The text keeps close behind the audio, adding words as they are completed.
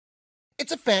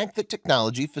It's a fact that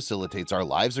technology facilitates our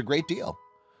lives a great deal.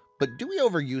 But do we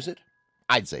overuse it?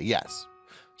 I'd say yes.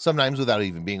 Sometimes, without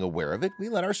even being aware of it, we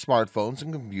let our smartphones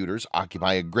and computers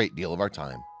occupy a great deal of our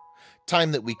time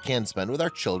that we can spend with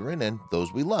our children and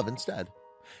those we love instead.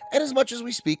 And as much as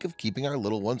we speak of keeping our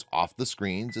little ones off the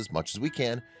screens as much as we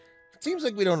can, it seems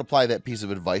like we don't apply that piece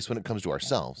of advice when it comes to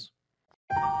ourselves.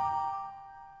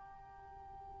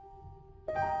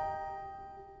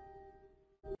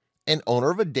 An owner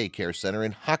of a daycare center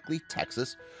in Hockley,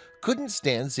 Texas, couldn't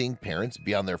stand seeing parents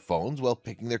be on their phones while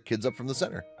picking their kids up from the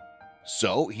center.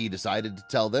 So he decided to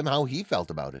tell them how he felt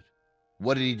about it.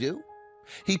 What did he do?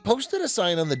 He posted a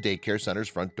sign on the daycare center's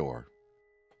front door.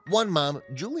 One mom,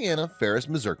 Juliana Ferris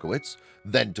Mazurkowitz,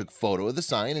 then took photo of the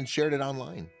sign and shared it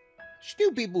online. She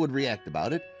knew people would react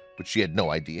about it, but she had no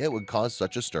idea it would cause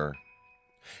such a stir.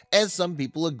 As some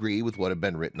people agree with what had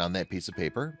been written on that piece of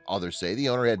paper, others say the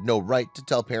owner had no right to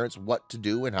tell parents what to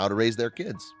do and how to raise their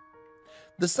kids.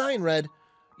 The sign read,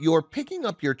 "You're picking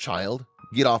up your child,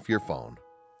 get off your phone.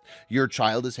 Your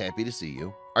child is happy to see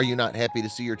you. Are you not happy to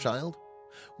see your child?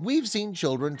 We've seen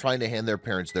children trying to hand their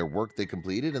parents their work they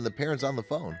completed and the parents on the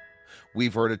phone.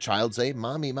 We've heard a child say,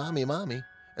 'Mommy, mommy, mommy,'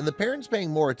 and the parents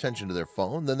paying more attention to their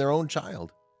phone than their own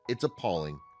child. It's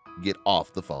appalling. Get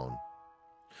off the phone."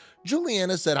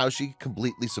 Juliana said how she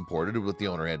completely supported what the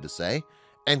owner had to say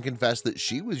and confessed that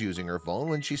she was using her phone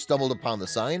when she stumbled upon the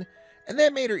sign, and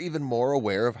that made her even more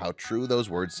aware of how true those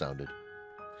words sounded.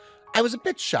 I was a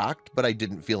bit shocked, but I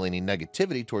didn't feel any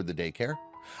negativity toward the daycare.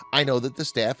 I know that the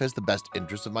staff has the best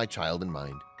interests of my child in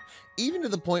mind, even to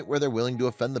the point where they're willing to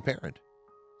offend the parent.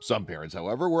 Some parents,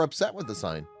 however, were upset with the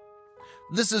sign.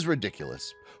 This is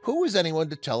ridiculous. Who is anyone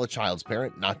to tell a child's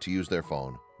parent not to use their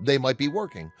phone? They might be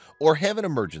working, or have an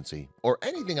emergency, or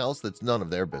anything else that's none of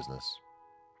their business.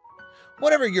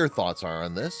 Whatever your thoughts are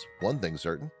on this, one thing's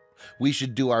certain. We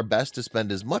should do our best to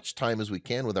spend as much time as we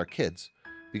can with our kids,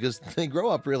 because they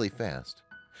grow up really fast.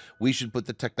 We should put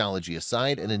the technology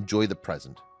aside and enjoy the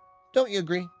present. Don't you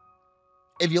agree?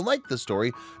 If you liked the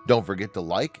story, don't forget to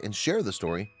like and share the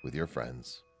story with your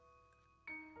friends.